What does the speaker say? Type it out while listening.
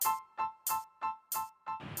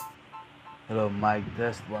Hello, mic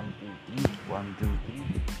test. 1, 2, 3. 1, 2,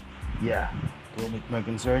 3. Yeah, to meet my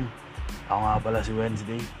concern. Ako nga pala si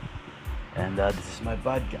Wednesday. And this is my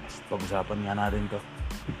podcast. Pagusapan nga natin to.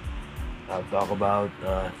 I'll talk about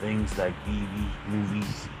things like TV,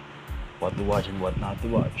 movies, what to watch and what not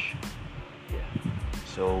to watch. Yeah.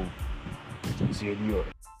 So, sincerely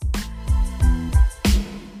yours.